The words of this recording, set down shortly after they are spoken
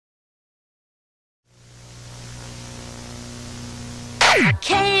A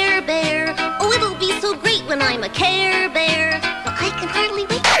Care Bear. Oh, it'll be so great when I'm a Care Bear. But I can hardly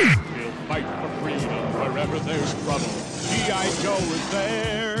wait. We'll fight for freedom wherever there's trouble. G.I. Joe is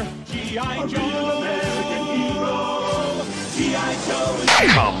there. G.I. Joe, American hero. G.I. Joe is there.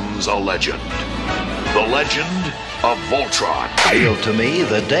 Comes a legend. The legend of Voltron. Revealed to me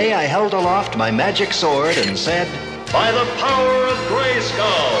the day I held aloft my magic sword and said, "By the power of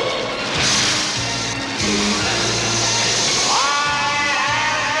Grayskull!"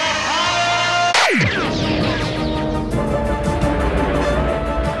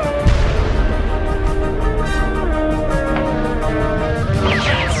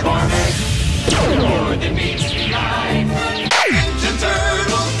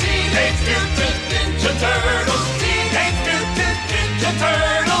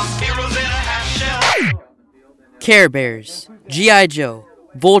 Care Bears, G.I. Joe,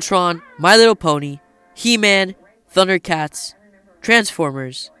 Voltron, My Little Pony, He-Man, Thundercats,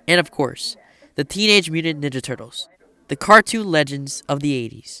 Transformers, and of course, the Teenage Mutant Ninja Turtles, the cartoon legends of the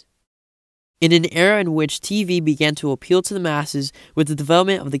 80s. In an era in which TV began to appeal to the masses with the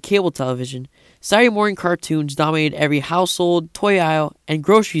development of the cable television, Saturday morning cartoons dominated every household, toy aisle, and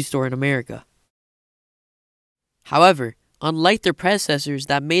grocery store in America. However, unlike their predecessors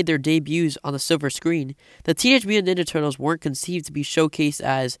that made their debuts on the silver screen, the Teenage Mutant Ninja Turtles weren't conceived to be showcased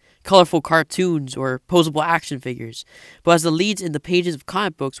as colorful cartoons or posable action figures, but as the leads in the pages of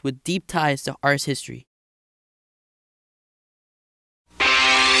comic books with deep ties to art's history.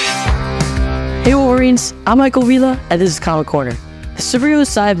 Hey Wolverines, I'm Michael Vila, and this is Comic Corner. The superhero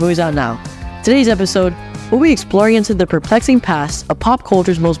side movies out now. Today's episode, we'll be exploring into the perplexing past of pop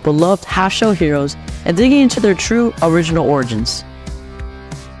culture's most beloved half-shell heroes and digging into their true original origins.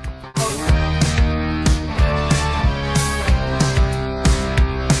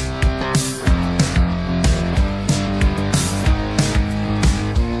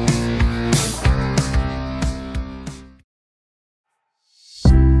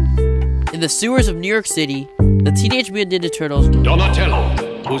 In the sewers of New York City, the Teenage Mutant Ninja Turtles, Donatello,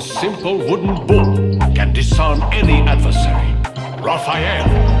 whose simple wooden bull can disarm any adversary. Raphael,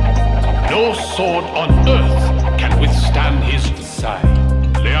 no sword on earth can withstand his side.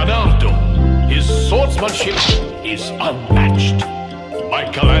 Leonardo, his swordsmanship is unmatched.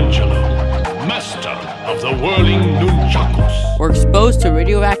 Michelangelo, master of the whirling nunchakus, were exposed to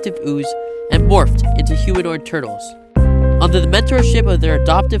radioactive ooze and morphed into humanoid turtles. Under the mentorship of their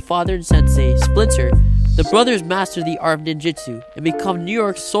adoptive father and sensei, Splinter, the brothers master the art of ninjutsu and become New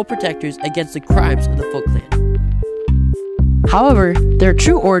York's sole protectors against the crimes of the Foot Clan. However, their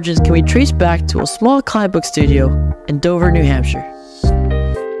true origins can be traced back to a small comic book studio in Dover, New Hampshire.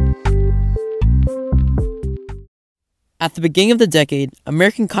 At the beginning of the decade,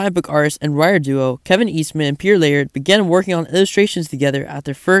 American comic book artist and writer duo Kevin Eastman and Peter Laird began working on illustrations together at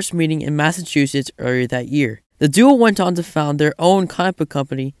their first meeting in Massachusetts earlier that year. The duo went on to found their own comic book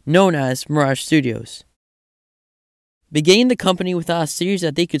company known as Mirage Studios. Beginning the company without a series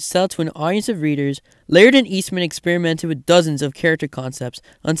that they could sell to an audience of readers, Laird and Eastman experimented with dozens of character concepts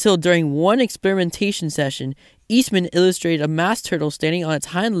until during one experimentation session, Eastman illustrated a masked turtle standing on its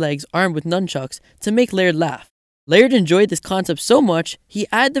hind legs armed with nunchucks to make Laird laugh. Laird enjoyed this concept so much, he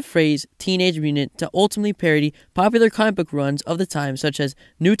added the phrase Teenage Mutant to ultimately parody popular comic book runs of the time such as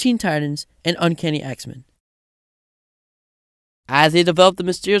New Teen Titans and Uncanny X-Men. As they developed the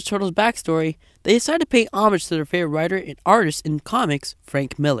mysterious Turtles' backstory, they decided to pay homage to their favorite writer and artist in comics,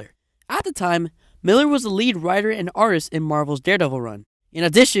 Frank Miller. At the time, Miller was the lead writer and artist in Marvel's Daredevil run. In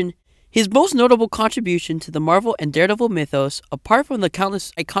addition, his most notable contribution to the Marvel and Daredevil mythos, apart from the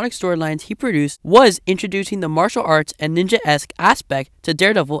countless iconic storylines he produced, was introducing the martial arts and ninja-esque aspect to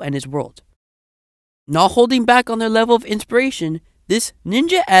Daredevil and his world. Not holding back on their level of inspiration, this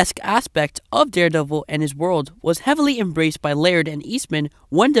ninja-esque aspect of Daredevil and his world was heavily embraced by Laird and Eastman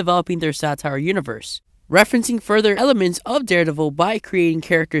when developing their satire universe, referencing further elements of Daredevil by creating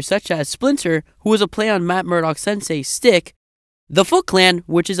characters such as Splinter, who was a play on Matt Murdock's sensei, Stick, the Foot Clan,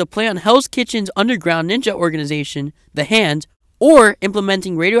 which is a play on Hell's Kitchen's underground ninja organization, The Hand, or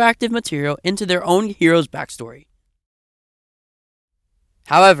implementing radioactive material into their own hero's backstory.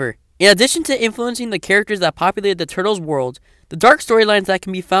 However, in addition to influencing the characters that populated the Turtles' world, the dark storylines that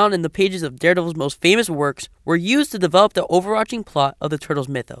can be found in the pages of Daredevil's most famous works were used to develop the overarching plot of the Turtles'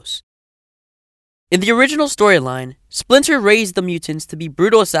 mythos. In the original storyline, Splinter raised the mutants to be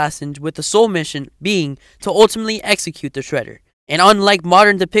brutal assassins with the sole mission being to ultimately execute the Shredder. And unlike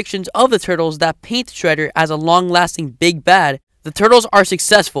modern depictions of the Turtles that paint Shredder as a long-lasting big bad, the Turtles are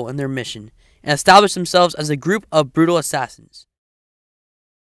successful in their mission and establish themselves as a group of brutal assassins.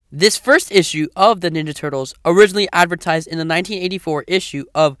 This first issue of the Ninja Turtles, originally advertised in the 1984 issue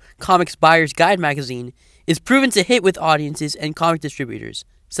of Comics Buyer's Guide magazine, is proven to hit with audiences and comic distributors,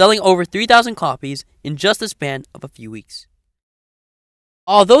 selling over 3,000 copies in just a span of a few weeks.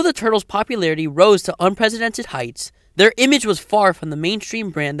 Although the Turtles' popularity rose to unprecedented heights, their image was far from the mainstream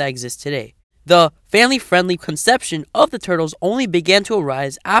brand that exists today. The family-friendly conception of the Turtles only began to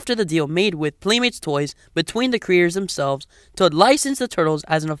arise after the deal made with Playmates Toys between the creators themselves to license the Turtles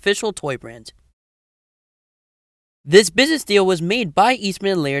as an official toy brand. This business deal was made by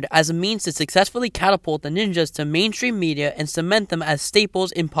Eastman and Laird as a means to successfully catapult the Ninjas to mainstream media and cement them as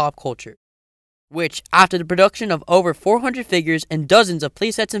staples in pop culture, which, after the production of over 400 figures and dozens of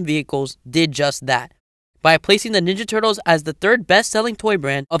playsets and vehicles, did just that, by placing the Ninja Turtles as the third best-selling toy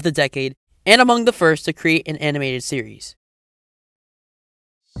brand of the decade and among the first to create an animated series.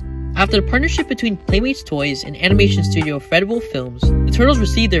 After the partnership between Playmates Toys and animation studio Fred Wolf Films, the Turtles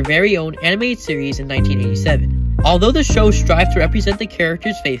received their very own animated series in 1987. Although the show strived to represent the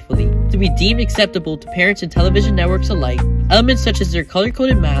characters faithfully, to be deemed acceptable to parents and television networks alike, elements such as their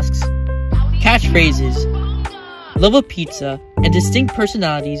color-coded masks, catchphrases, love of pizza, and distinct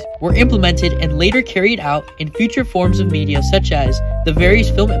personalities were implemented and later carried out in future forms of media such as the various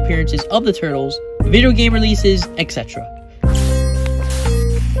film appearances of the Turtles, video game releases, etc.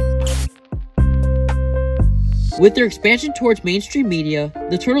 With their expansion towards mainstream media,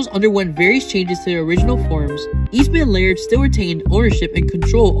 the Turtles underwent various changes to their original forms. Eastman and Laird still retained ownership and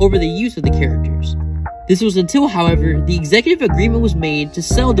control over the use of the characters. This was until, however, the executive agreement was made to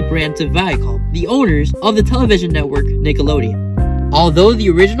sell the brand to Viacom, the owners of the television network Nickelodeon. Although the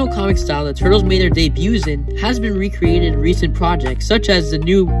original comic style the Turtles made their debuts in has been recreated in recent projects such as the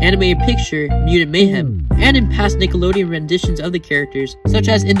new animated picture Mutant Mayhem, and in past Nickelodeon renditions of the characters, such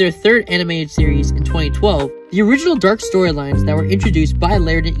as in their third animated series in 2012, the original dark storylines that were introduced by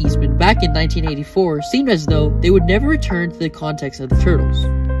Laird and Eastman back in 1984 seemed as though they would never return to the context of the Turtles,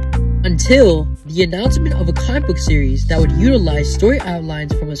 until the announcement of a comic book series that would utilize story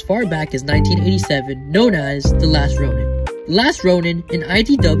outlines from as far back as 1987, known as The Last Ronin. The Last Ronin, an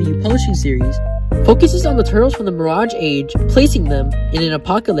IDW publishing series, focuses on the Turtles from the Mirage Age, placing them in an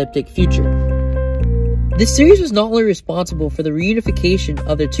apocalyptic future. This series was not only responsible for the reunification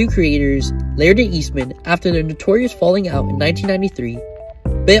of their two creators, Laird and Eastman, after their notorious falling out in 1993,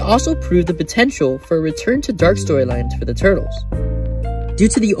 but it also proved the potential for a return to dark storylines for the Turtles. Due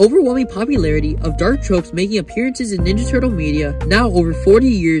to the overwhelming popularity of dark tropes making appearances in Ninja Turtle media now over 40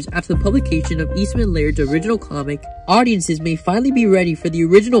 years after the publication of Eastman and Laird's original comic, audiences may finally be ready for the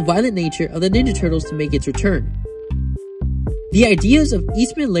original violent nature of the Ninja Turtles to make its return. The ideas of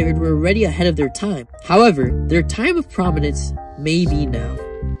Eastman and Laird were already ahead of their time. However, their time of prominence may be now.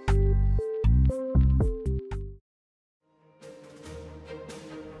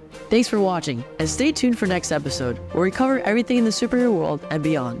 Thanks for watching, and stay tuned for next episode, where we cover everything in the superhero world and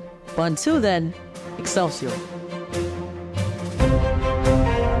beyond. But until then, Excelsior!